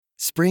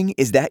Spring,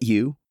 is that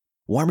you?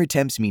 Warmer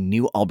temps mean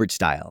new Allbirds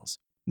styles.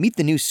 Meet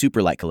the new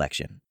Superlight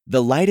collection,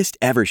 the lightest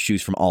ever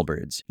shoes from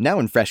Allbirds, now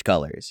in fresh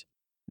colors.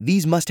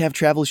 These must-have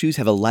travel shoes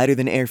have a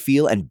lighter-than-air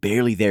feel and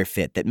barely there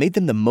fit that made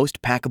them the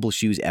most packable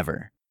shoes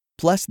ever.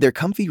 Plus, they're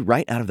comfy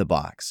right out of the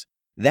box.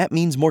 That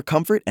means more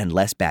comfort and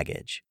less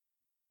baggage.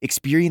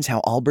 Experience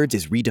how Allbirds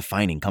is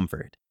redefining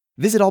comfort.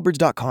 Visit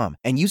allbirds.com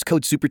and use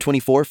code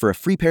SUPER24 for a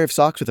free pair of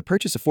socks with a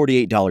purchase of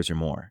 $48 or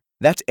more.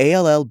 That's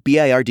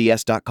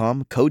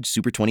ALLBIRDS.com, code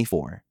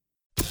SUPER24.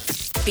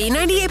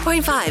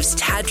 B98.5's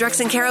Tad,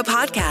 Drex, and Kara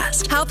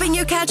podcast, helping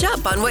you catch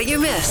up on what you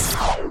missed.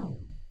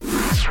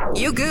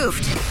 You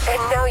goofed, and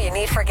now you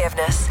need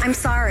forgiveness. I'm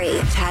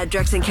sorry. Tad,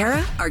 Drex, and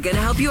Kara are going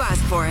to help you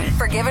ask for it.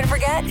 Forgive and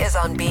Forget is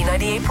on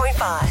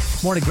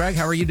B98.5. Morning, Greg.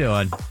 How are you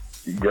doing?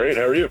 Great.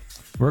 How are you?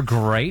 We're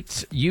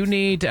great. You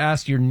need to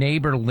ask your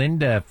neighbor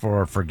Linda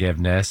for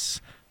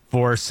forgiveness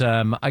for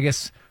some, I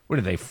guess, what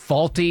are they,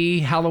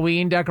 faulty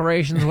Halloween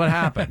decorations? What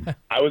happened?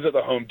 I was at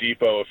the Home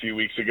Depot a few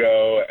weeks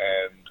ago,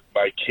 and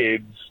my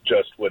kids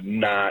just would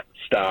not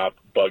stop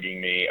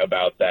bugging me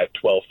about that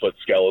 12-foot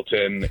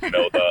skeleton,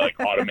 the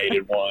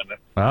automated one.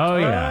 Oh,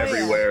 yeah.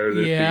 Everywhere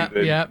this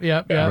season.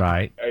 Yep.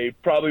 Right. I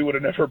probably would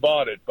have never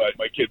bought it, but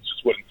my kids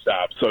just wouldn't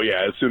stop. So,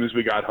 yeah, as soon as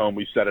we got home,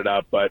 we set it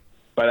up, but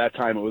by that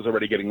time, it was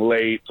already getting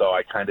late, so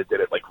I kind of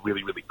did it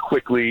really, really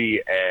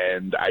quickly,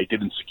 and I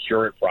didn't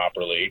secure it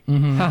properly,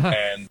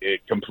 and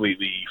it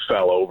completely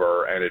fell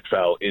over, and it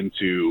fell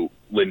into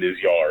Linda's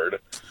yard.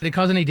 Did it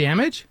cause any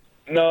damage?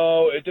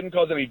 No, it didn't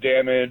cause any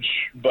damage,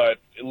 but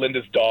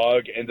Linda's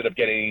dog ended up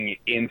getting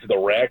into the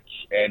wreck,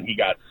 and he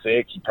got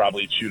sick. He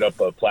probably chewed up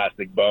a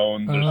plastic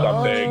bones or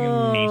something,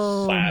 and ate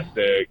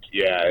plastic.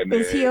 Yeah. And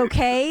Is he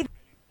okay?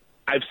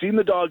 I've seen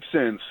the dog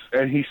since,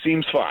 and he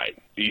seems fine.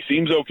 He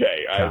seems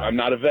okay. I'm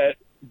not a vet,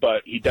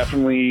 but he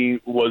definitely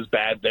was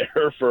bad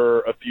there for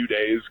a few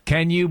days.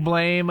 Can you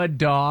blame a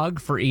dog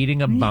for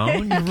eating a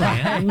bone? No.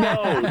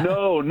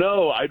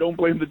 I don't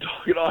blame the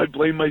dog at all. I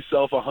blame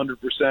myself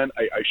 100%.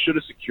 I should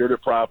have secured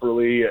it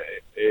properly.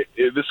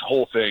 This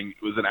whole thing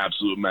was an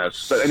absolute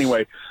mess. But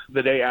anyway,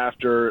 the day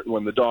after,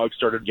 when the dog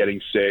started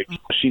getting sick,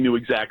 she knew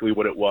exactly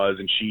what it was,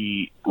 and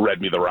she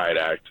read me the riot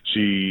act.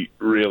 She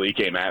really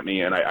came at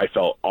me, and I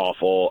felt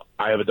awful.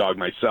 I have a dog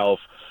myself.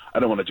 I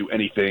don't want to do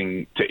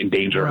anything to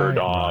endanger her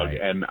dog,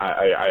 and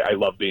I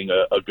love being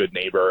a good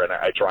neighbor, and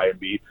I try and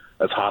be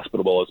as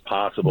hospitable as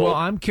possible. Well,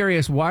 I'm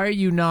curious, why are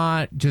you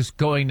not just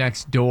going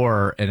next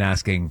door and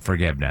asking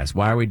forgiveness?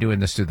 Why are we doing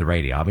this through the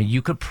radio? I mean,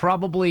 you could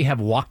probably have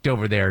walked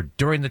over there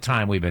during the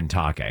time we've been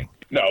talking.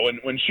 No,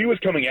 when she was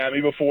coming at me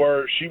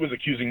before, she was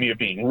accusing me of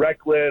being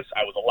reckless.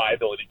 I was a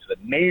liability to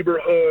the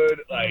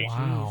neighborhood.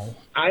 Wow.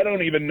 I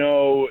don't even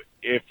know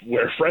if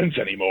we're friends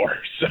anymore.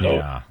 So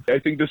yeah. I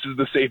think this is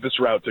the safest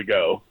route to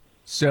go.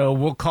 So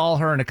we'll call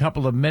her in a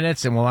couple of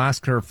minutes, and we'll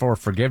ask her for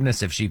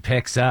forgiveness if she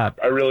picks up.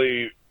 I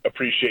really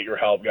appreciate your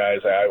help, guys.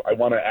 I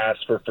want to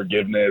ask for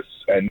forgiveness,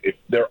 and if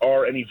there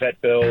are any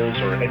vet bills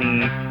or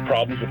any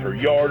problems with her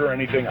yard or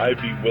anything, I'd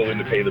be willing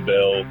to pay the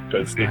bill,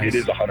 because it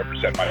is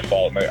 100% my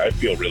fault, and I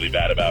feel really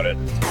bad about it.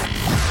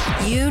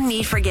 You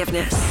need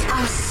forgiveness.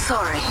 I'm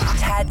sorry.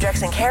 Tad,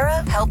 Drex, and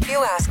Kara help you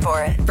ask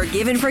for it.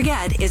 Forgive and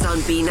Forget is on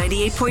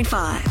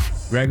B98.5.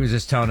 Greg was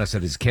just telling us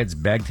that his kids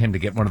begged him to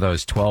get one of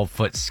those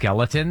 12-foot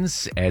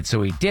skeletons, and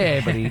so he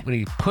did, but when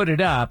he put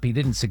it up, he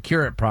didn't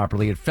secure it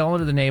properly. It fell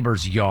into the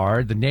neighbor's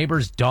yard. The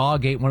neighbor's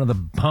dog ate one of the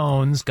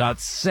bones, got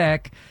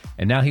sick,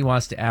 and now he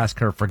wants to ask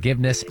her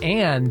forgiveness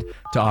and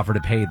to offer to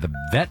pay the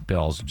vet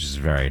bills, which is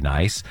very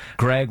nice.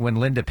 Greg, when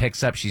Linda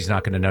picks up, she's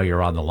not going to know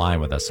you're on the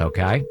line with us,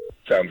 okay?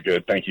 Sounds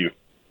good. Thank you.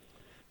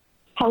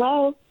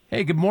 Hello?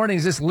 Hey, good morning.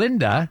 Is this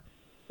Linda?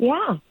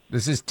 Yeah.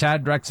 This is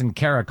Tad, Drex, and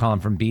Kara calling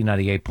from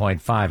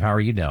B98.5. How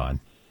are you doing?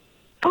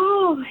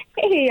 Oh,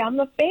 hey, I'm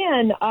a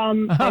fan.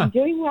 I'm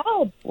doing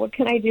well. What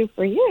can I do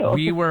for you?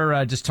 We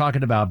were just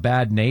talking about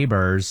bad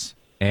neighbors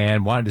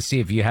and wanted to see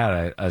if you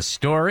had a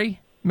story,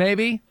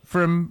 maybe,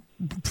 from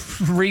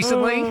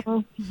recently.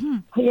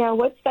 Yeah,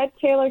 what's that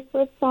Taylor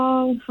Swift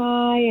song?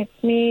 Hi,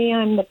 it's me.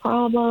 I'm the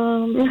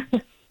problem.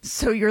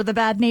 So you're the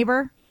bad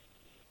neighbor?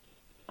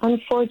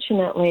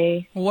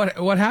 Unfortunately.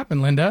 What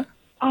happened, Linda?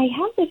 I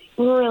have this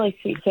really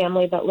sweet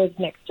family that lives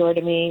next door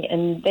to me,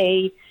 and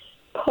they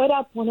put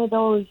up one of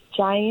those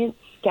giant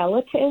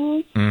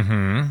skeletons.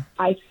 Mm-hmm.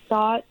 I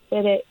thought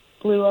that it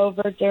flew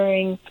over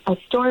during a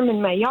storm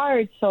in my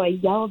yard, so I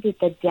yelled at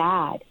the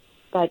dad,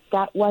 but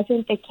that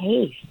wasn't the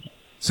case.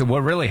 So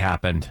what really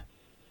happened?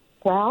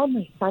 Well,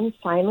 my son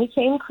finally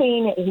came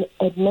clean and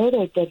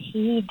admitted that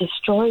he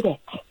destroyed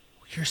it.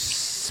 Your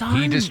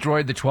son? He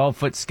destroyed the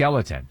 12-foot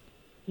skeleton.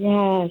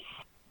 Yes.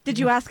 Did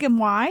you ask him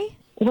why?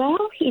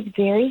 Well, he's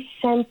very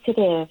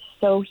sensitive,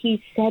 so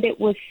he said it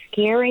was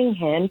scaring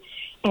him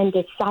and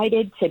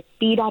decided to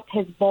beat up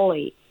his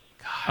bully.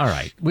 Gosh. All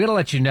right. We're going to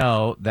let you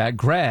know that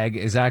Greg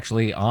is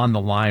actually on the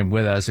line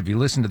with us. If you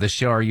listen to the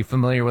show, are you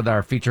familiar with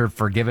our feature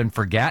Forgive and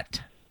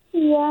Forget?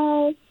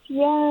 Yes.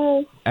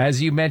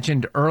 As you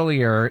mentioned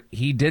earlier,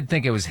 he did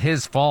think it was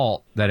his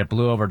fault that it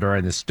blew over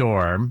during the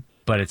storm,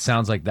 but it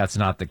sounds like that's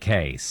not the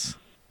case.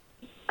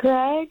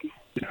 Greg?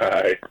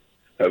 Hi.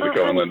 How's it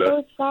going, Linda?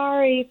 I'm so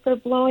sorry for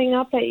blowing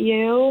up at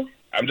you.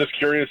 I'm just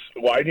curious,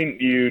 why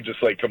didn't you just,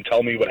 come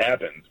tell me what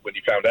happened when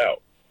you found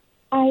out?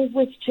 I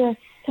was just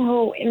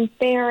so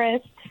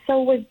embarrassed.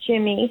 So was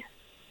Jimmy.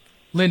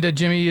 Linda,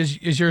 Jimmy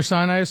is your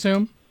son, I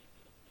assume?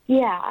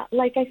 Yeah,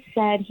 like I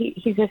said,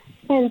 he's a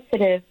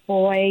sensitive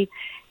boy.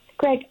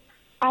 Greg,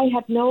 I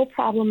have no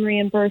problem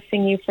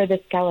reimbursing you for the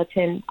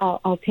skeleton.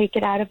 I'll take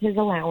it out of his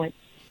allowance.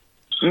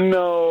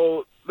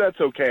 No,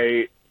 that's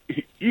okay.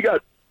 You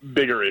got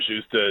bigger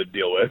issues to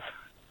deal with.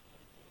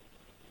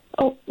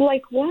 Oh,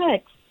 like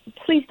what?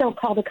 Please don't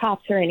call the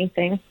cops or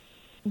anything.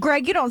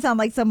 Greg, you don't sound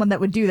like someone that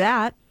would do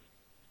that.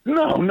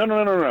 No. I'm not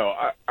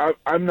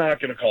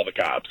going to call the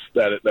cops.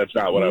 That's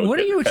not what I was. What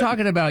are you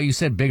talking about? You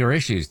said bigger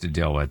issues to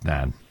deal with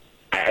then.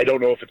 I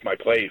don't know if it's my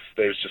place.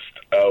 There's just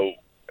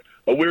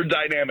a weird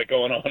dynamic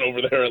going on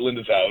over there at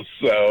Linda's house.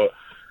 So,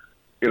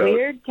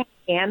 Weird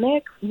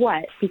dynamic?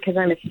 What? Because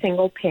I'm a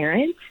single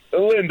parent?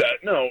 Linda,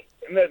 no,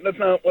 that's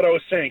not what I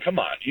was saying. Come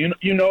on,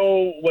 you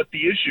know what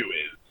the issue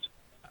is.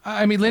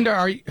 I mean, Linda,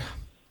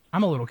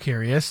 I'm a little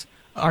curious.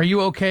 Are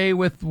you okay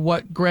with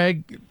what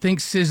Greg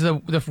thinks is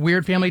the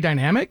weird family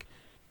dynamic?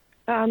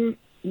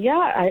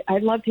 Yeah,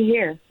 I'd love to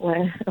hear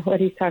what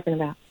he's talking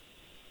about.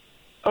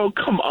 Oh,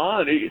 come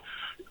on.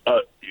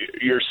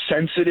 Your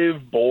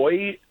sensitive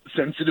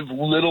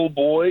little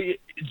boy.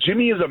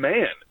 Jimmy is a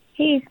man.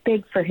 He's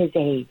big for his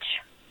age.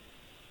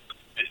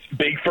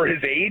 Big for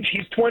his age?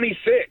 He's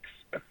 26.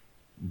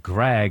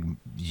 Greg,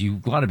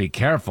 you want to be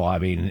careful. I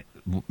mean,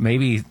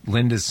 maybe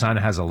Linda's son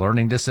has a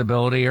learning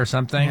disability or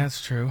something. Yeah,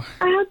 that's true.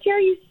 How dare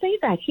you say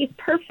that? He's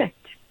perfect.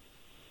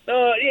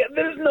 Yeah,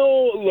 there's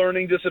no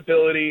learning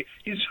disability.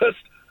 He's just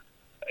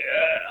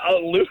a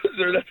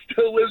loser that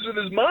still lives with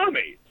his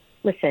mommy.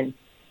 Listen,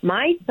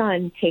 my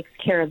son takes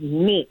care of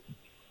me,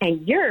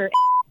 and you're...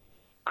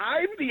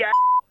 I'm the...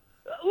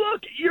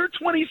 Look, your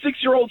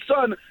 26-year-old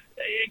son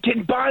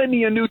can buy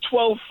me a new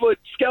 12-foot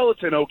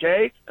skeleton,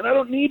 okay? And I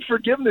don't need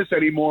forgiveness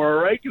anymore,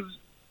 all right? Because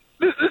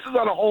this is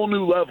on a whole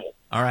new level.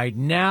 All right,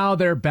 now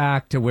they're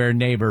back to where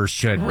neighbors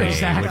should be,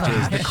 Exactly. which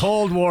is the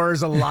Cold War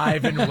is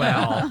alive and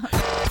well.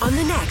 On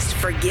the next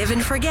Forgive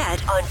and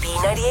Forget on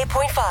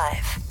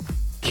B98.5.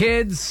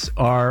 Kids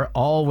are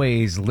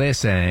always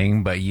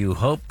listening, but you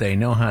hope they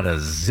know how to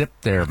zip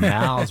their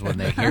mouths when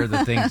they hear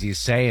the things you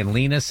say. And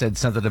Lena said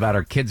something about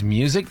her kid's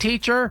music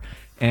teacher,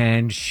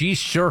 and she's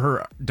sure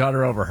her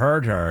daughter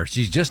overheard her.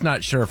 She's just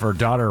not sure if her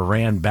daughter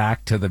ran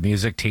back to the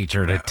music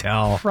teacher to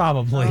tell.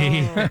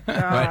 Probably.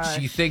 But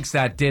she thinks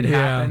that did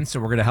Yeah. happen, so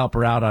we're going to help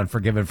her out on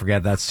Forgive and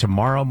Forget. That's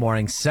tomorrow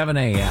morning, 7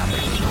 a.m.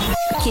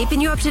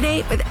 Keeping you up to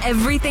date with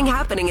everything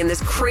happening in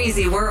this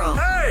crazy world.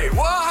 Hey,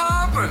 what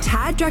happened?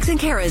 Tad, Drex, and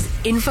Kara's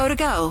Info to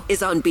Go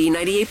is on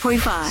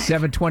B98.5.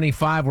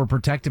 725, we're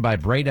protected by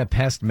Breda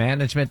Pest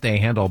Management. They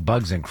handle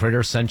bugs and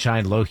critters.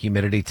 Sunshine, low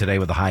humidity today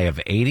with a high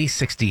of 80,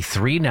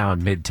 63 now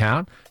in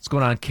Midtown. What's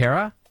going on,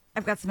 Kara?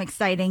 I've got some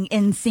exciting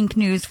in-sync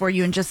news for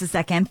you in just a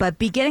second, but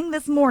beginning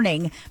this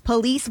morning,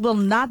 police will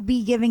not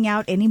be giving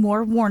out any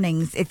more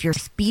warnings if you're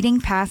speeding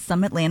past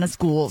some Atlanta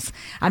schools.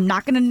 I'm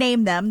not going to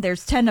name them.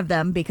 There's 10 of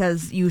them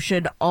because you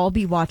should all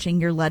be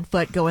watching your lead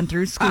foot going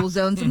through school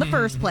zones in the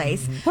first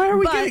place. Why are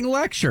we But getting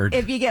lectured?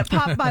 if you get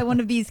popped by one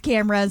of these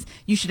cameras,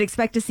 you should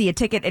expect to see a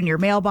ticket in your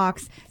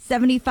mailbox.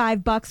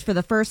 $75 for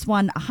the first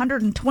one,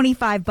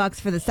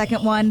 $125 for the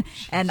second one,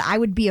 and I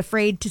would be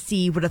afraid to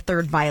see what a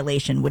third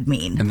violation would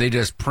mean. And they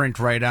just print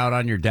right out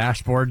on your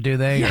dashboard, do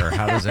they? Or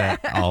how does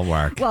that all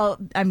work? Well,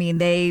 I mean,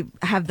 they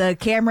have the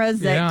cameras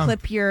that Yeah.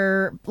 clip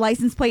your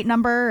license plate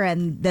number,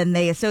 and then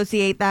they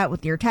associate that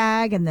with your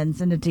tag and then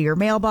send it to your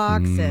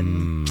mailbox,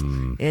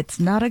 and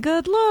it's not a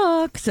good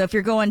look. So if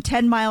you're going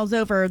 10 miles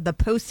over the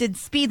posted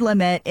speed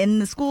limit in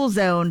the school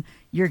zone,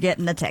 you're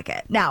getting a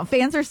ticket. Now,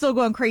 fans are still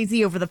going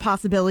crazy over the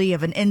possibility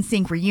of an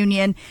NSYNC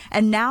reunion,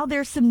 and now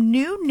there's some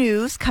new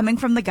news coming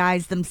from the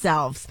guys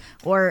themselves,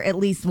 or at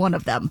least one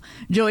of them.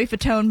 Joey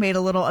Fatone made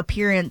a little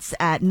appearance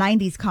at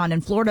 90s Con in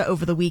Florida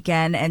over the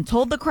weekend and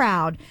told the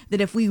crowd that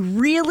if we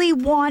really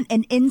want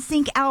an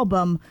NSYNC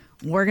album,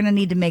 we're going to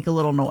need to make a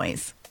little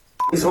noise.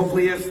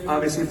 Hopefully, if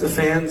the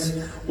fans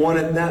want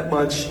it that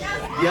much,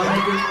 yell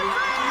at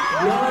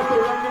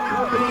the record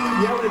company,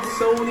 yell at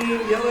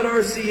Sony, yell at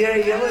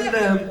RCA, yell at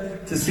them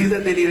to see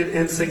that they need an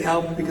NSYNC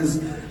album,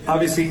 because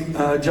obviously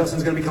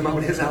Justin's going to be coming out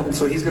with his album,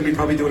 so he's going to be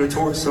probably doing a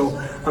tour. So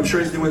I'm sure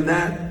he's doing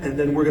that, and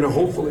then we're going to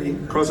hopefully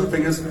cross our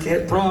fingers.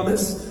 Can't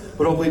promise,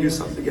 but hopefully do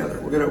something together.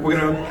 We're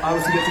gonna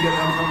obviously get together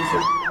and have a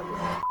conversation.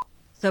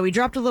 So we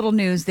dropped a little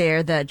news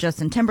there that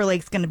Justin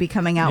Timberlake's going to be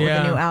coming out with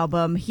a new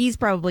album. He's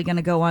probably going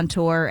to go on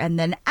tour, and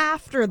then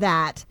after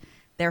that,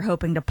 they're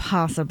hoping to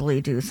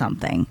possibly do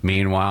something.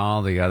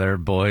 Meanwhile, the other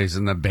boys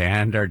in the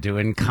band are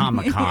doing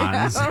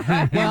Comic-Cons.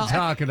 Well,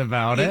 talking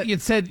about it. You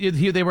said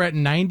they were at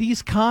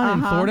 90s Con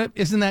in Florida.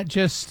 Isn't that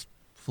just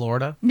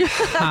Florida?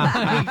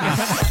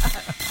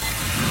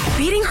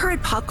 Beating her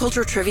at pop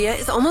culture trivia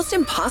is almost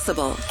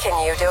impossible.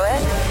 Can you do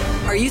it?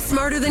 Are You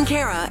Smarter Than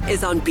Kara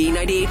is on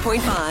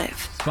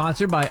B98.5.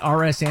 Sponsored by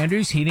R.S.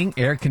 Andrews Heating,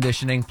 Air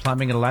Conditioning,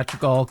 Plumbing, and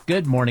Electrical.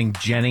 Good morning,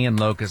 Jenny in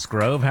Locust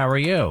Grove. How are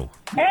you?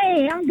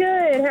 Hey, I'm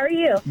good. How are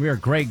you? We are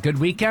great. Good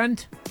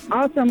weekend?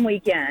 Awesome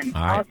weekend.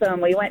 All right.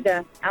 Awesome. We went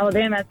to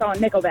Alabama and saw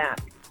Nickelback.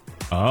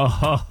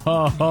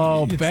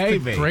 Oh, It's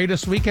baby. the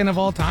greatest weekend of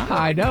all time.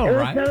 I know, It was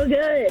right? so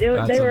good. They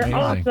That's were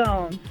amazing.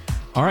 awesome.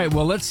 All right,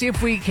 well, let's see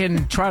if we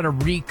can try to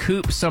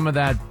recoup some of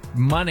that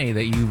money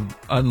that you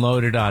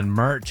unloaded on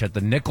merch at the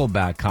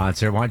Nickelback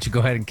concert. Why don't you go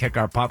ahead and kick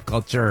our pop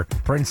culture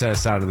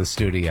princess out of the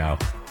studio?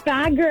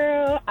 Bye,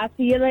 girl. I'll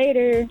see you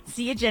later.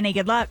 See you, Jenny.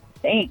 Good luck.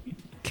 Thanks.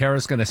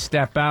 Kara's going to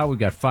step out. We've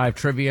got 5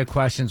 trivia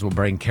questions. We'll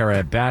bring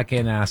Kara back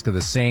in, ask her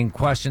the same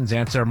questions,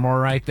 answer more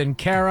right than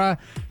Kara.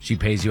 She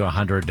pays you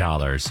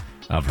 $100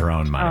 of her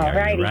own money. Are you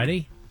Alrighty.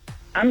 ready?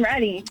 I'm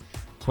ready.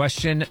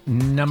 Question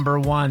number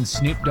 1.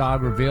 Snoop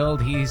Dogg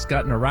revealed he's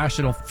got an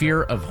irrational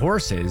fear of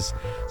horses.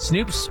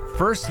 Snoop's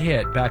first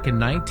hit back in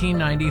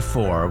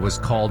 1994 was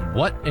called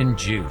What and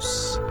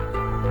Juice?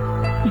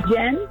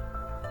 Jen?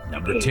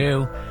 Number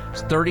 2.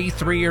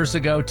 33 years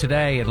ago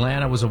today,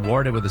 Atlanta was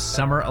awarded with the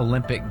Summer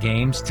Olympic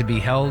Games to be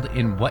held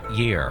in what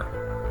year?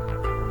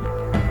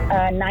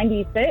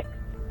 96.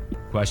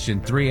 Question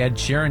 3. Ed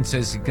Sheeran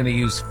says he's going to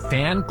use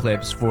fan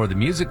clips for the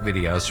music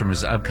videos from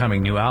his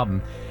upcoming new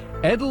album.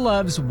 Ed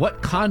loves what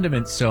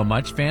condiment so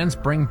much fans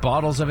bring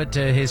bottles of it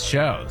to his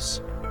shows?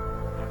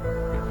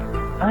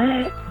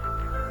 What?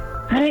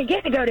 I didn't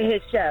get to go to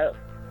his show.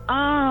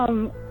 I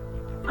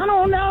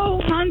don't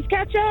know. Hans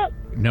Ketchup?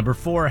 Number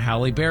 4.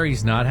 Halle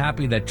Berry's not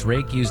happy that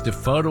Drake used a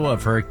photo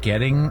of her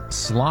getting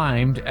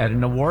slimed at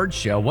an award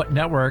show. What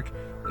network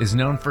is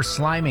known for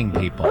sliming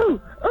people?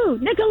 Ooh,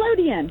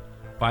 Nickelodeon.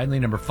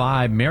 Finally, number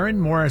 5. Maren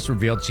Morris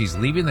revealed she's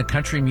leaving the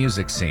country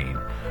music scene.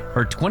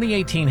 Her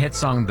 2018 hit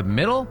song, The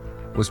Middle,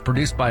 was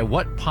produced by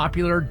what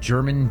popular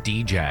German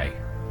DJ?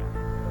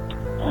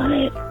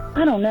 What?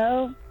 I don't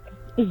know.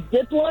 Is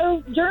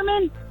Diplo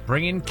German?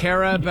 Bringing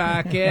Kara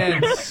back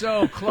in.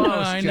 So close,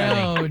 I Jenny.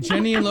 know.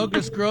 Jenny in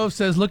Locust Grove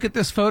says, "Look at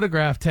this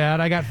photograph,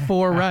 Tad. I got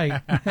 4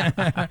 right."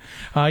 I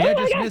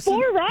got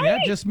 4 right? Yeah,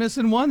 just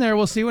missing 1 there.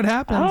 We'll see what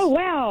happens. Oh,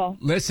 wow.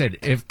 Listen,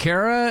 if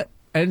Kara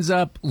ends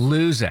up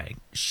losing,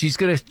 she's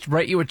going to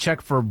write you a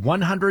check for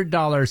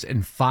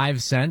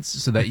 $100.05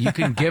 so that you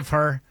can give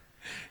her...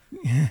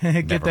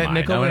 Get that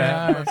nickel.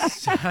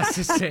 That's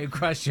the same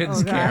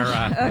questions,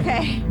 Kara.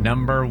 Okay.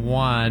 Number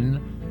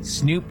 1,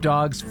 Snoop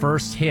Dogg's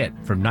first hit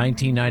from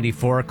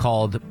 1994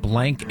 called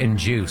Blank and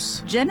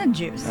Juice. Gin and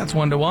juice. That's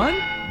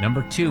 1-1.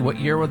 Number 2, what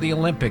year were the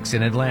Olympics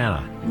in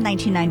Atlanta?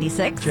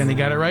 1996. Jenny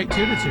got it right,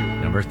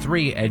 2-2. Number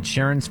 3, Ed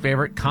Sheeran's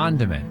favorite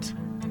condiment.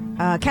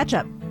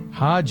 Ketchup.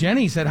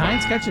 Jenny said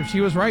Heinz Ketchup.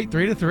 She was right,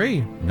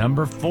 3-3.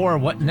 Number 4,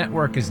 what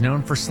network is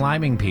known for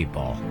sliming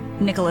people?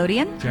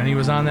 Nickelodeon. Jenny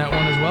was on that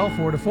one as well,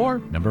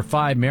 4-4. Number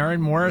 5,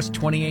 Maren Morris'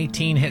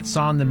 2018 hit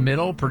song The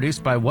Middle,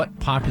 produced by what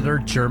popular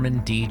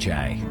German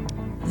DJ?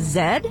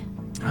 Zed.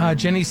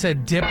 Jenny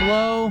said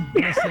Diplo.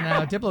 Listen,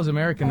 Diplo's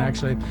American,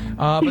 actually.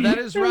 But that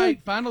is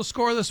right. Final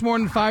score this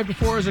morning,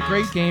 5-4 is a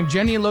great game.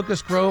 Jenny and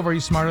Locust Grove, are you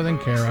smarter than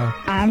Kara?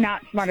 I'm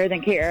not smarter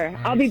than Kara.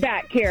 I'll be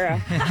back,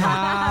 Kara. Bring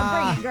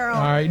it, girl.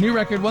 All right, new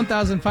record,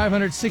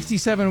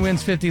 1,567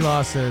 wins, 50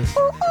 losses.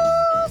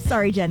 Ooh,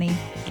 sorry, Jenny.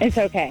 It's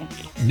okay.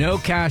 No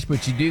cash,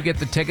 but you do get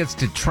the tickets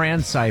to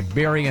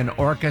Trans-Siberian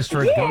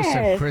Orchestra, Yes. Ghosts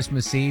of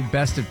Christmas Eve,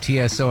 Best of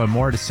TSO, and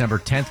more, December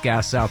 10th,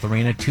 Gas South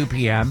Arena, 2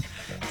 p.m.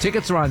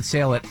 Tickets are on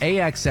sale at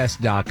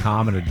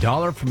AXS.com, and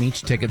 $1 from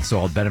each ticket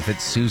sold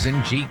benefits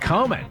Susan G.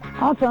 Komen.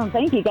 Awesome.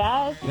 Thank you,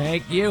 guys.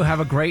 Thank you. Have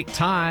a great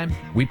time.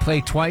 We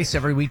play twice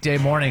every weekday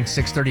morning,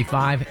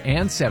 6:35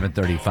 and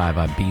 7:35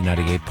 on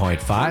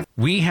B98.5.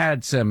 We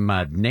had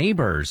some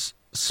neighbors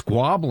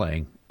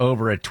squabbling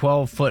over a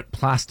 12-foot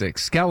plastic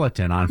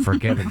skeleton on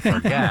Forgive and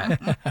Forget.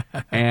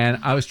 And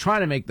I was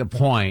trying to make the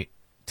point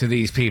to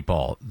these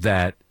people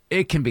that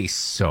it can be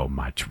so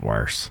much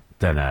worse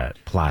than a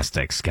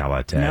plastic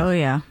skeleton. Oh,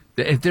 yeah.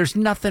 There's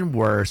nothing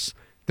worse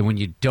than when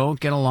you don't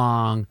get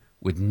along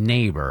with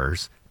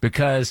neighbors,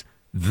 because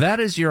that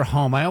is your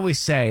home. I always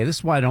say, this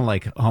is why I don't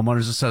like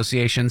homeowners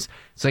associations.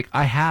 It's like,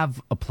 I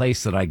have a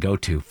place that I go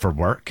to for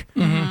work.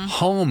 Mm-hmm.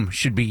 Home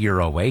should be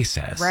your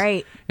oasis.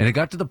 Right. And it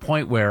got to the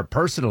point where,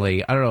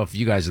 personally, I don't know if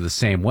you guys are the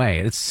same way.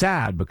 It's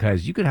sad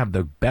because you could have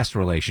the best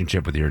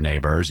relationship with your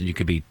neighbors and you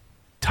could be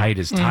tight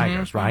as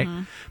tigers, right?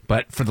 Mm-hmm.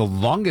 But for the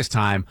longest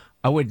time,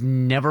 I would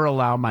never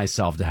allow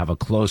myself to have a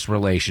close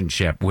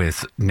relationship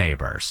with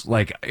neighbors.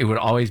 Like, it would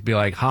always be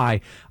like,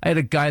 hi. I had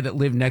a guy that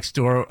lived next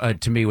door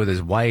to me with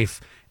his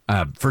wife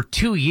for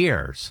 2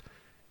 years.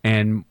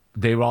 And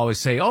they would always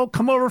say, oh,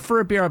 come over for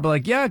a beer. I'd be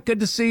like, yeah, good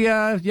to see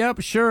you.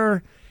 Yep,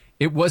 sure.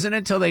 It wasn't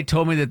until they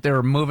told me that they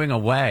were moving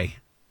away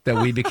that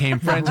we became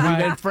friends. We've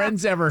been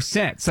friends ever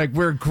since. Like,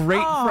 we're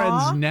great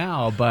friends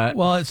now, but...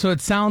 Well, so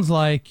it sounds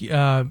like,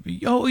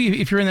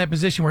 if you're in that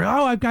position where,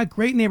 I've got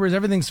great neighbors,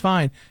 everything's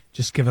fine.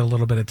 Just give it a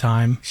little bit of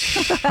time.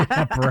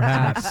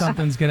 Perhaps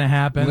something's going to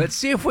happen. Let's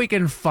see if we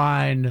can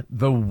find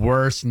the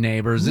worst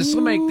neighbors. This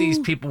will make these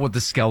people with the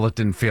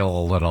skeleton feel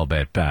a little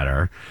bit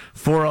better.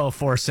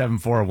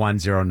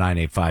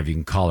 404-741-0985. You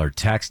can call or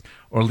text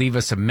or leave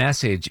us a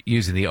message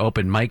using the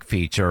open mic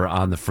feature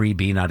on the free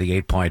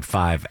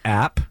B98.5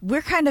 app.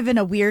 We're kind of in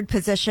a weird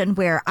position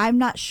where I'm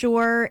not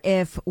sure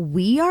if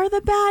we are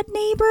the bad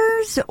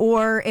neighbors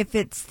or if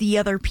it's the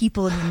other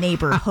people in the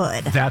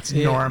neighborhood. That's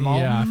normal.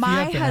 Yeah,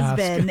 My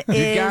husband You're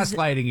is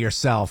gaslighting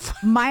yourself.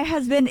 My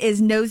husband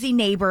is nosy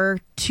neighbor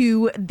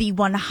to the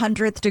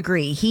 100th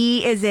degree.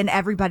 He is in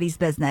everybody's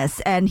business,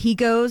 and he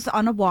goes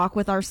on a walk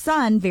with our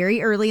son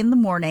very early in the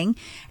morning,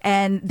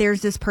 and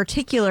there's this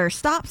particular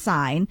stop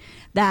sign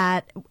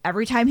that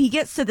every time he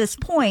gets to this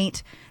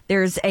point,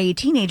 there's a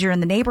teenager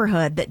in the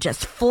neighborhood that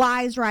just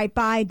flies right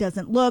by,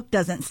 doesn't look,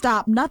 doesn't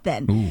stop,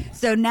 nothing. Ooh.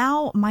 So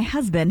now my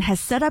husband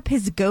has set up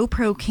his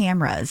GoPro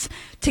cameras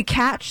to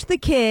catch the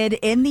kid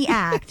in the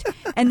act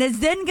and is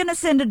then going to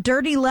send a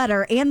dirty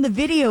letter and the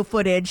video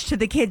footage to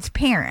the kid's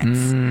parents.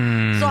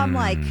 So I'm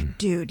like,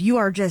 dude, you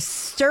are just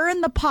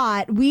stirring the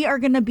pot. We are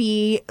going to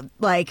be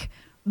like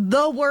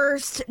the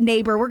worst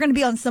neighbor. We're going to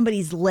be on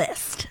somebody's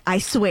list, I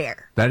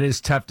swear. That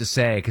is tough to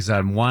say because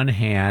on one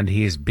hand,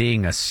 he's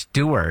being a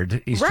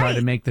steward. He's trying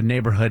to make the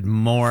neighborhood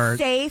more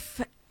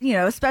safe,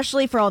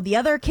 especially for all the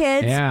other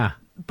kids. Yeah.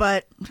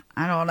 But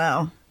I don't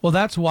know. Well,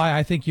 that's why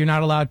I think you're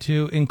not allowed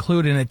to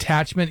include an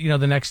attachment, the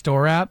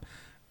Nextdoor app.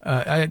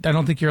 I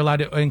don't think you're allowed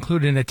to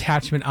include an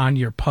attachment on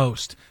your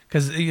post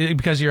because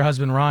of your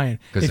husband Ryan.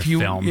 Because you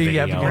film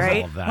videos,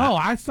 all of that. Oh,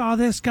 I saw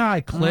this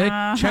guy. Click,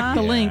 check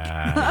the link.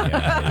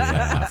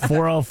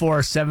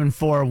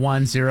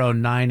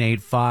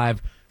 404-741-0985.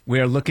 We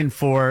are looking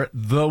for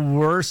the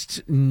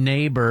worst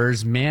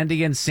neighbors,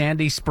 Mandy and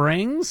Sandy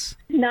Springs.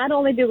 Not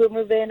only did we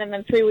move in, and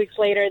then 3 weeks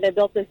later, they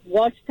built this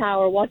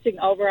watchtower watching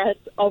over us,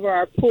 over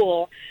our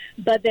pool.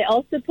 But they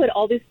also put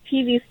all these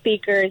TV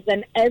speakers,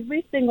 and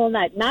every single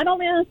night, not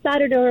only on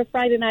Saturday or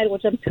Friday night,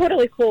 which I'm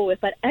totally cool with,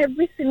 but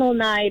every single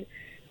night,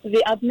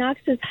 the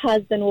obnoxious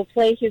husband will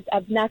play his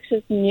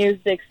obnoxious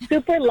music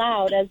super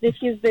loud as if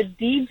he's the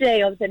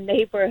DJ of the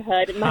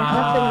neighborhood. My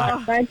husband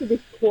is trying to be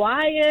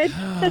quiet.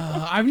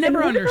 I've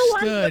never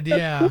understood,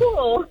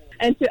 Cool.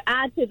 And to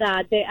add to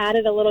that, they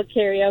added a little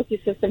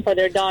karaoke system for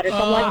their daughter. So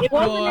I'm like, it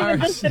wasn't even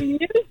just the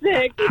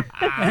music.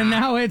 And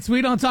now it's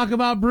We Don't Talk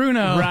About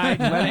Bruno. Right,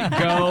 let it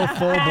go,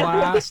 full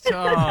blast.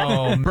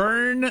 Oh,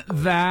 burn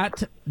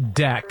that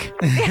deck.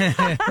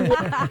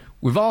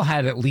 We've all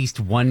had at least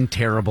one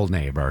terrible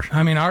neighbor.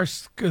 I mean,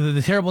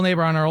 the terrible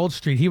neighbor on our old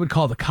street, he would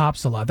call the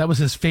cops a lot. That was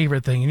his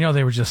favorite thing.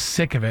 They were just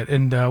sick of it.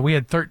 And we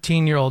had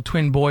 13-year-old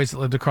twin boys that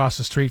lived across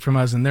the street from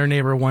us, and their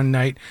neighbor one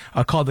night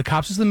called the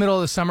cops. It's the middle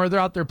of the summer. They're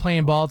out there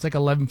playing ball. It's like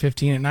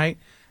 11:15 at night.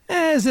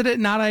 Is it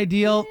not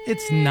ideal?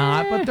 It's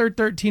not, but they're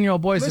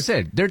 13-year-old boys.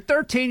 Listen, they're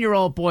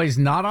 13-year-old boys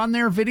not on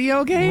their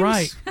video games?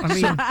 Right. I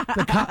mean,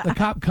 the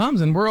cop comes,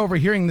 and we're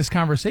overhearing this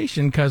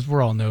conversation because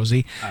we're all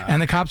nosy.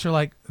 And the cops are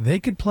like, they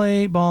could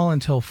play ball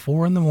until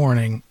 4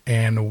 a.m,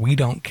 and we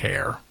don't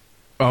care.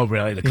 Oh,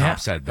 really? The cop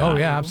said that? Oh,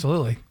 yeah,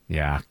 absolutely.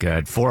 Yeah,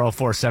 good.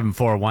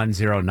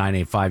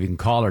 404-741-0985. You can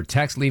call or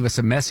text. Leave us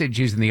a message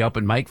using the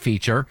open mic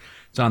feature.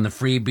 It's on the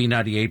free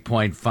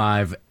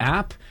B98.5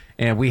 app.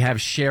 And we have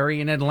Sherry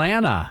in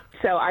Atlanta.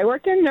 So I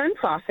work in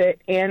nonprofit,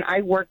 and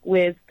I work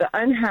with the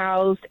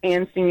unhoused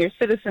and senior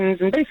citizens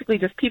and basically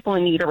just people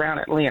in need around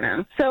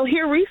Atlanta. So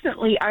here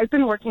recently, I've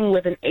been working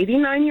with an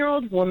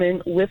 89-year-old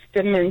woman with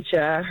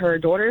dementia. Her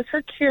daughter is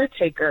her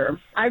caretaker.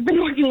 I've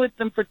been working with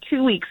them for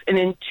 2 weeks, and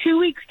in 2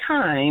 weeks'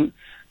 time,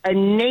 a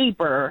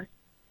neighbor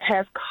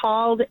has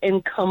called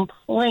and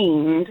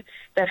complained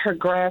that her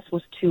grass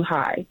was too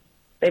high.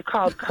 They've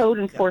called code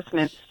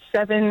enforcement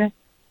 7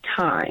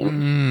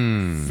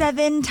 times.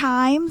 7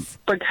 times?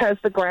 Because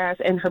the grass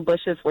and her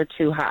bushes were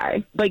too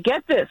high. But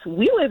get this,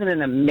 we live in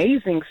an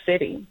amazing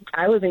city.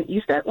 I live in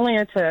East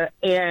Atlanta,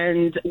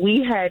 and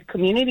we had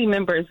community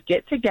members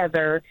get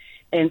together,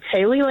 and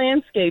Paley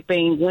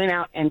Landscaping went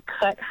out and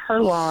cut her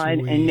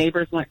lawn, and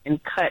neighbors went and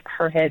cut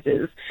her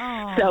hedges.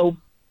 Aww. So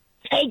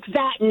take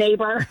that,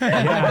 neighbor.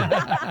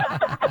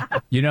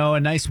 A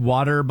nice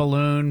water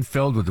balloon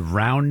filled with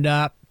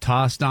Roundup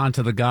tossed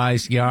onto the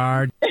guy's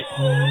yard.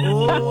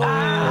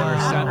 Or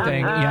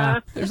something.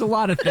 Yeah, there's a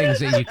lot of things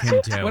that you can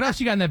do. What else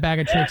you got in that bag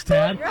of tricks,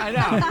 Tad? I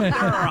know. There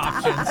are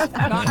options.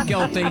 Not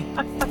guilty.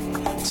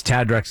 It's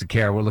Tad, Drex, and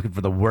Kara. We're looking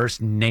for the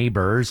worst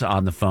neighbors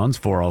on the phones.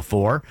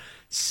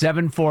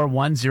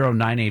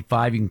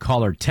 404-741-0985. You can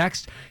call or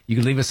text. You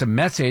can leave us a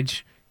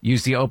message.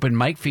 Use the open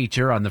mic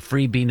feature on the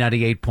free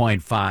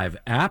B98.5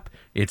 app.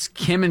 It's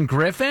Kim and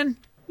Griffin.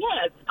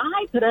 Yes,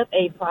 I put up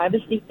a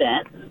privacy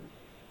fence,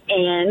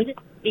 and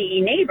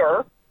the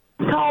neighbor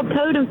called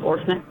code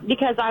enforcement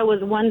because I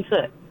was 1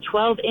 foot,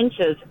 12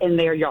 inches in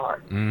their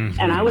yard. Mm-hmm.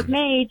 And I was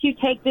made to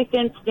take the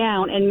fence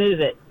down and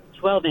move it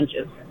 12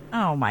 inches.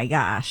 Oh, my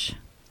gosh.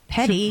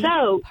 Petty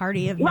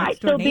party of right. next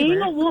door So neighbor.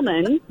 Being a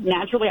woman,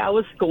 naturally I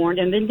was scorned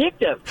and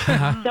vindictive. So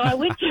I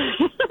went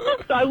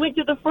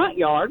to the front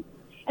yard,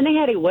 and they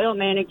had a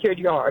well-manicured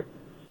yard.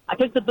 I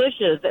took the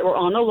bushes that were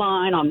on the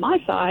line on my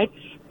side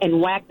and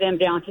whacked them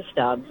down to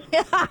stubs.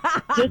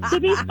 Just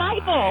to be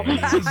spiteful.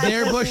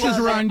 Their bushes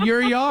were on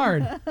your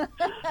yard.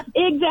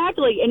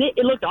 Exactly. And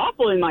it looked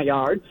awful in my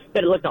yard,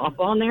 but it looked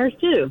awful on theirs,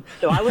 too.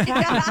 So I was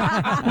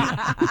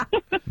happy.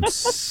 I'm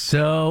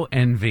so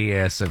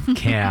envious of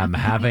Kim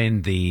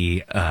having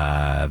the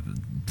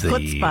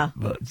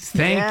Chutzpah.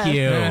 Thank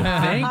you.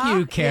 Thank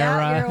you,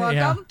 Kara. Yeah, you're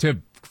welcome. To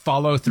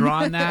follow through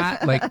on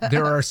that. Like,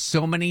 there are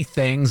so many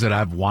things that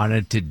I've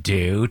wanted to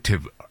do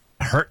to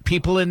hurt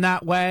people in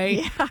that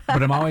way,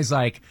 but I'm always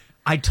like,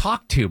 I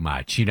talk too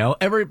much, you know.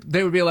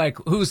 They would be like,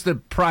 "Who's the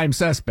prime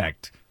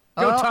suspect?"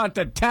 Go talk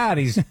to Tad.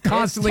 He's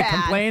constantly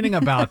complaining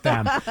about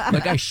them.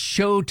 Like, I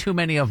show too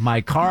many of my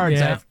cards.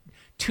 I have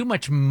too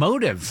much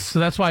motive. So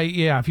that's why,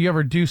 if you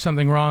ever do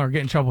something wrong or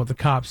get in trouble with the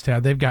cops,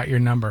 Tad, they've got your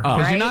number.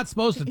 Because you're not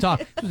supposed to talk.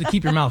 You're supposed to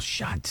keep your mouth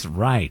shut. That's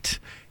right.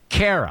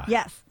 Kara.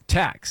 Yes.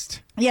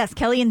 Text. Yes,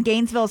 Kelly in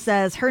Gainesville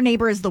says her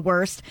neighbor is the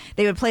worst.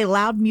 They would play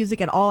loud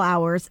music at all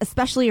hours,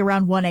 especially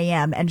around 1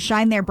 a.m., and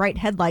shine their bright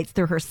headlights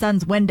through her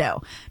son's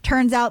window.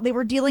 Turns out they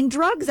were dealing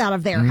drugs out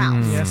of their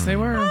house. Yes, they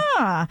were.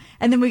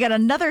 And then we got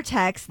another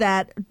text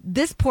that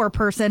this poor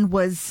person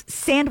was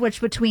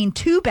sandwiched between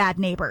two bad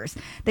neighbors.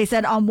 They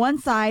said on one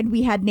side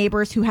we had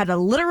neighbors who had a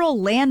literal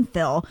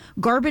landfill.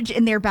 Garbage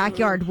in their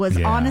backyard was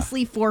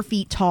honestly 4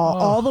 feet tall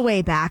all the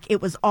way back.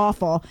 It was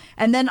awful.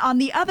 And then on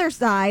the other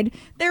side,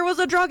 there was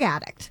a drug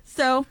addict.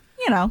 So,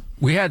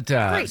 we had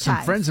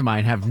some friends of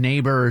mine have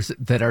neighbors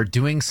that are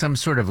doing some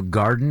sort of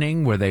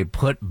gardening where they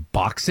put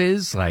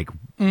boxes, like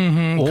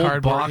old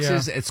cardboard,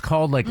 boxes. yeah. It's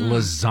called like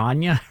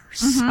lasagna or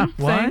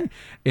something.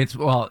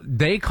 What?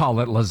 They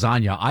call it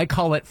lasagna. I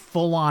call it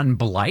full-on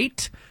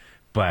blight,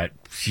 but,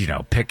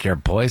 pick your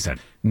poison.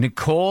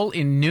 Nicole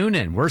in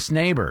Noonan, worst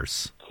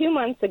neighbors. 2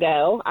 months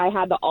ago, I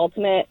had the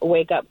ultimate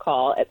wake-up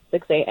call at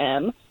 6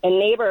 a.m. A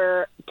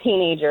neighbor,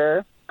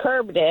 teenager,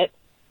 curbed it,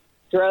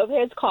 drove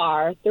his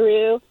car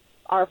through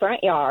our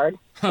front yard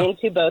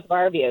into both of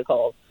our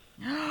vehicles.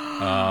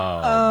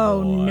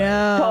 Oh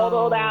no.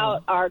 Totaled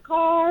out our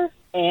car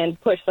and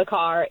pushed the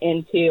car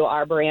into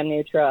our brand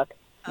new truck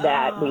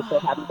that we still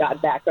haven't gotten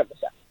back from the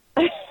shop.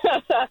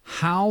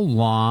 How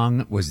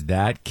long was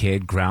that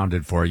kid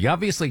grounded for? You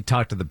obviously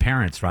talked to the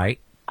parents, right?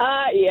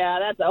 Yeah,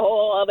 that's a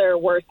whole other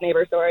worst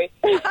neighbor story.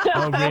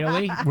 Oh,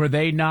 really? Were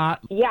they not?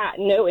 Yeah,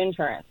 no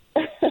insurance.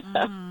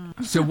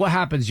 So what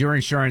happens? Your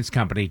insurance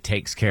company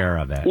takes care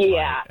of it.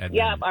 Yeah. Right? And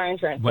Yep, our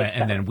insurance.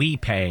 And then we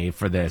pay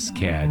for this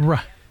kid.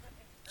 Right.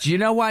 Do you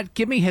know what?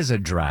 Give me his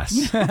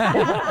address.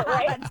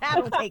 Right?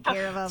 That'll take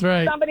care of him. That's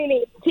right. Somebody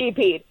needs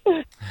TP'd.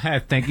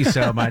 Thank you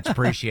so much.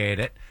 Appreciate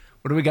it.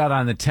 What do we got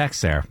on the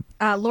text there?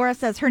 Laura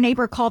says her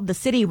neighbor called the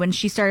city when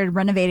she started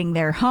renovating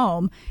their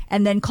home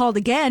and then called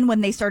again when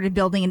they started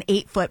building an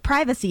 8-foot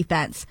privacy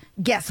fence.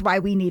 Guess why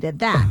we needed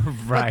that?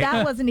 Right. But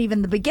that wasn't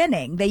even the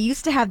beginning. They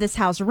used to have this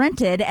house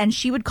rented and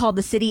she would call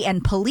the city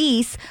and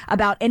police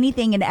about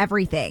anything and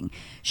everything.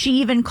 She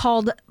even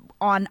called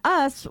on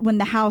us when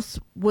the house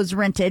was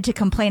rented to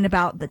complain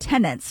about the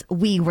tenants.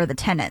 We were the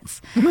tenants.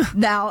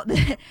 Now,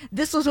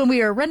 this was when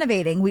we were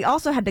renovating. We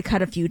also had to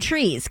cut a few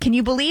trees. Can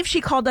you believe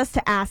she called us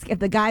to ask if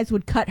the guys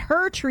would cut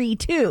her tree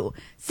too,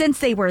 since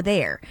they were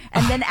there?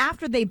 And then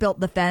after they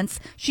built the fence,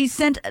 she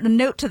sent a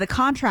note to the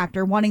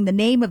contractor wanting the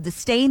name of the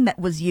stain that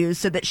was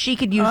used so that she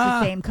could use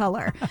the same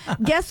color.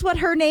 Guess what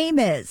her name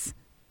is?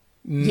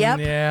 Yep,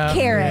 Yeah,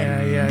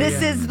 Karen.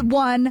 This is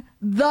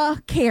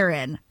the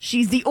Karen.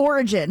 She's the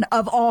origin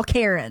of all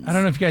Karens. I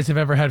don't know if you guys have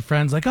ever had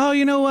friends like, oh,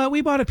 you know what? We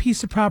bought a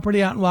piece of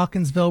property out in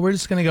Watkinsville. We're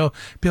just going to go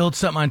build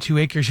something on 2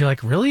 acres. You're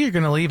like, really? You're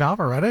going to leave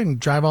Alpharetta and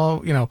drive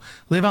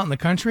live out in the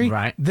country?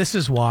 Right. This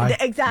is why.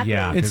 Exactly.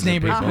 Yeah, It's 'cause of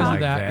neighbors people because like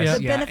of that.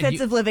 this. Yeah. The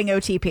benefits of living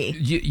OTP.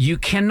 You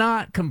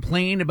cannot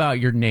complain about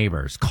your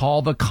neighbors,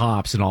 call the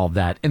cops and all of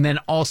that, and then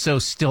also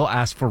still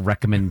ask for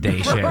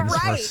recommendations for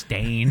Right.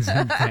 stains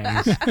and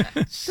things.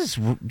 It's just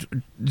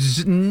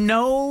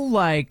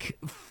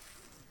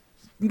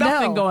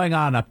nothing going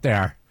on up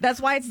there.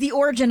 That's why it's the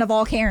origin of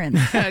all Karens.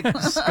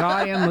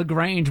 Sky and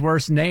LaGrange,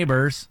 worst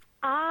neighbors.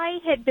 I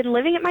had been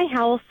living at my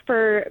house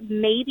for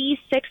maybe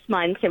 6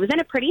 months. It was in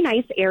a pretty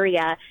nice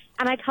area.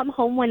 And I come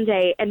home one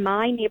day and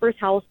my neighbor's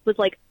house was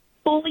like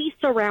fully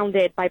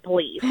surrounded by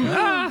police.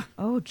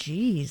 Oh,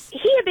 geez.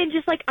 He had been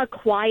just like a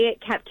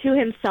quiet, kept to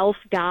himself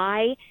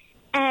guy.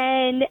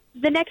 And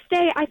the next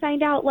day I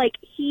find out like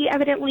he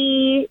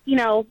evidently,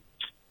 2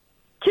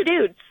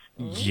 dudes.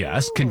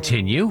 Yes,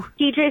 continue.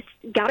 He just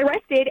got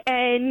arrested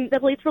and the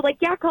police were like,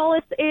 yeah, call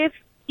us if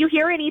you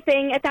hear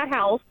anything at that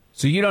house.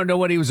 So you don't know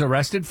what he was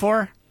arrested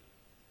for?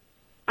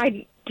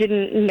 I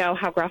didn't know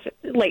how graphic,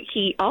 like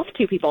he off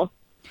 2 people.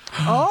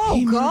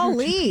 Oh,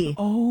 golly.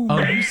 Oh,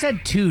 you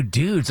said 2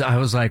 dudes. I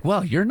was like,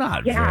 well, you're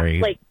not very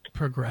like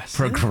progressive.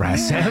 You're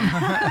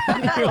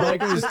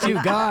like, it was 2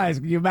 guys.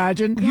 Can you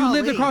imagine? You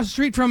lived across the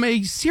street from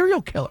a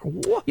serial killer.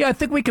 What? Yeah, I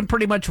think we can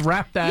pretty much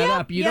wrap that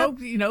up.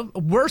 You know,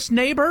 worst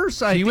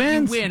neighbors. You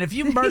wins. win. If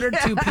you murdered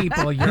 2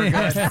 people, you're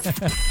good.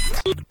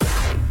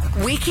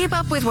 We keep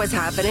up with what's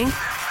happening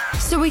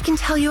So we can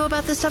tell you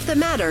about the stuff that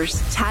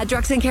matters. Tad,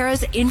 Drex, and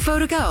Kara's Info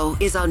to Go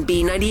is on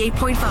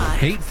B98.5.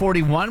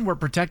 841, we're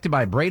protected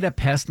by Breda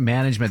Pest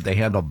Management. They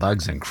handle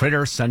bugs and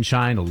critters,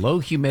 sunshine, low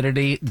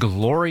humidity,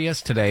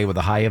 glorious today with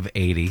a high of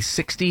 80.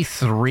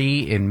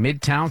 63 in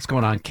Midtown. What's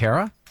going on,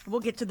 Kara? We'll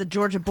get to the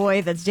Georgia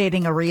boy that's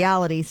dating a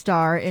reality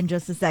star in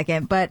just a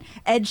second. But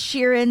Ed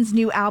Sheeran's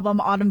new album,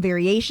 Autumn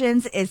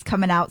Variations, is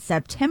coming out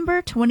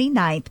September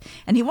 29th.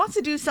 And he wants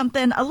to do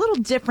something a little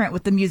different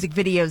with the music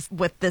videos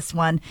with this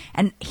one.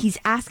 And he's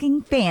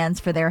asking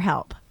fans for their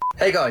help.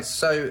 Hey guys,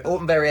 so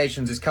Autumn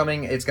Variations is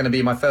coming. It's going to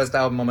be my first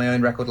album on my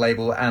own record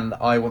label, and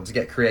I want to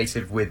get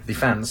creative with the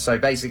fans. So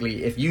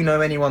basically, if you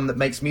know anyone that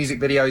makes music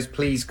videos,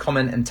 please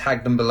comment and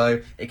tag them below.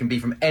 It can be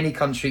from any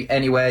country,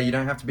 anywhere. You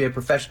don't have to be a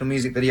professional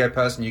music video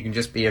person. You can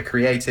just be a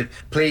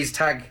creative. Please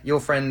tag your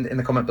friend in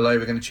the comment below.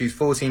 We're going to choose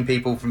 14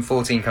 people from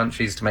 14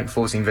 countries to make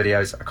 14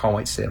 videos. I can't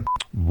wait to see them.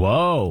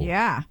 Whoa.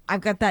 Yeah.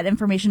 I've got that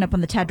information up on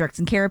the Tad, Drex,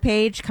 and Kara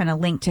page, kind of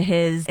linked to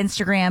his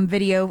Instagram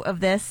video of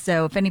this.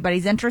 So if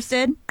anybody's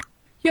interested...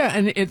 Yeah,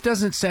 and it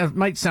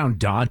might sound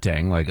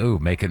daunting, like, ooh,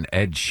 make an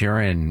Ed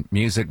Sheeran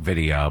music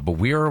video, but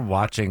we were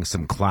watching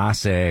some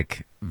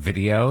classic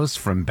videos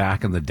from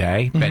back in the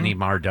day, Benny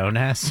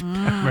Mardones,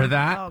 remember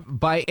that?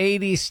 By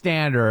 80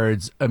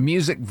 standards, a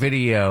music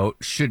video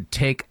should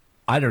take,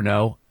 I don't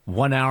know,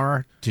 1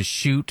 hour to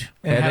shoot,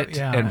 edit,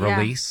 and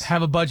release.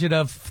 Have a budget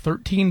of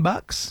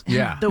 $13.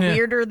 Yeah. The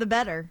weirder, the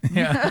better.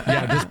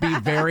 Yeah, just be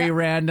very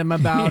random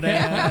about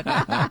it.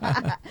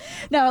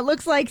 Now, it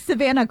looks like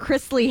Savannah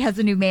Chrisley has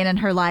a new man in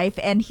her life,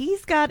 and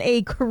he's got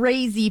a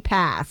crazy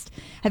past.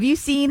 Have you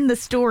seen the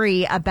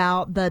story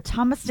about the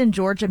Thomaston,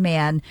 Georgia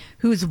man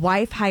whose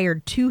wife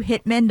hired 2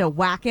 hitmen to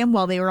whack him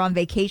while they were on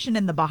vacation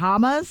in the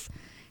Bahamas?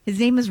 His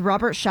name is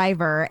Robert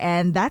Shiver,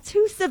 and that's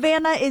who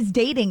Savannah is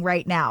dating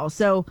right now.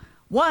 So...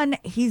 1,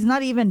 he's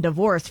not even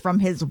divorced from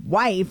his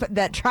wife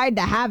that tried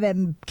to have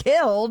him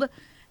killed.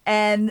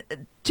 And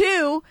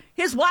 2,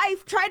 his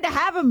wife tried to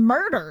have him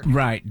murdered.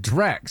 Right.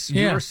 Drex,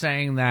 you were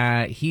saying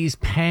that he's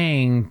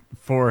paying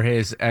for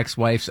his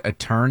ex-wife's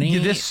attorney.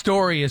 This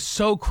story is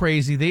so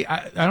crazy.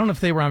 I don't know if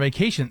they were on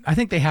vacation. I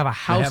think they have a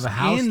house,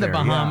 in the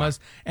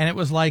Bahamas, and it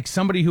was like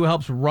somebody who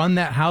helps run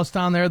that house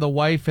down there. The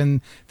wife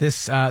and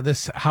this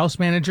house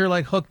manager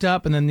like hooked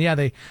up, and then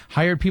they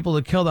hired people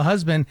to kill the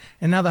husband,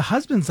 and now the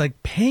husband's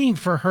like paying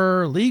for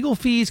her legal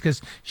fees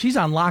because she's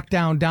on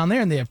lockdown down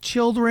there, and they have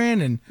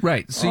children. And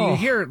right, so you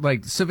hear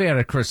like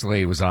Savannah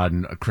Chrisley was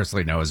on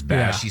Chrisley Knows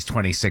Best. She's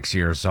 26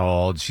 years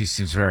old. She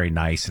seems very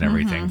nice and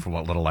everything, for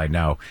what little I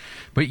know.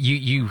 But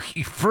you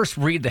first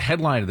read the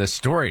headline of this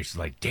story. She's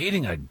like,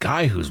 dating a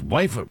guy whose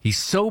wife, he's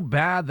so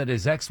bad that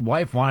his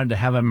ex-wife wanted to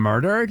have him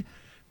murdered.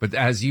 But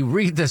as you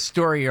read this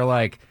story, you're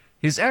like,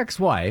 his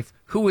ex-wife,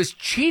 who was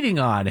cheating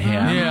on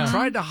him,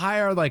 tried to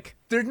hire, like,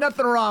 there's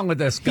nothing wrong with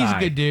this guy. He's a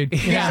good dude.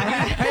 He's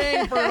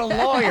paying for a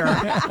lawyer.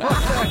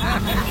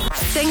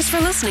 Thanks for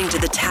listening to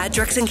the Tad,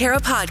 Drex, and Kara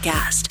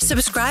podcast.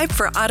 Subscribe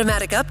for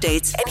automatic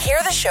updates and hear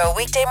the show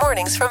weekday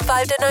mornings from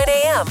 5 to 9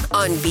 a.m.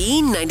 on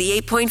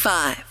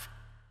B98.5.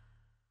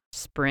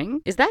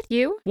 Spring? Is that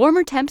you?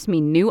 Warmer temps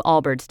mean new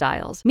Allbirds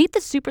styles. Meet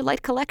the Super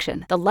Light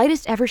Collection, the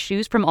lightest ever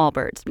shoes from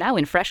Allbirds, now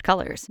in fresh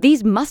colors.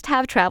 These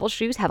must-have travel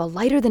shoes have a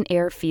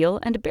lighter-than-air feel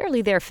and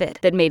barely their fit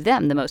that made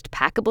them the most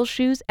packable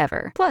shoes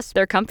ever. Plus,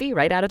 they're comfy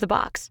right out of the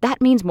box.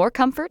 That means more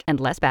comfort and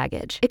less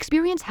baggage.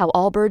 Experience how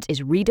Allbirds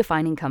is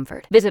redefining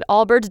comfort. Visit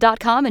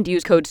allbirds.com and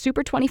use code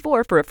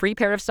SUPER24 for a free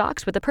pair of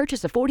socks with a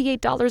purchase of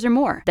 $48 or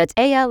more. That's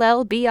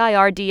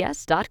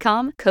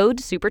ALLBIRDS.com, code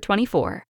SUPER24.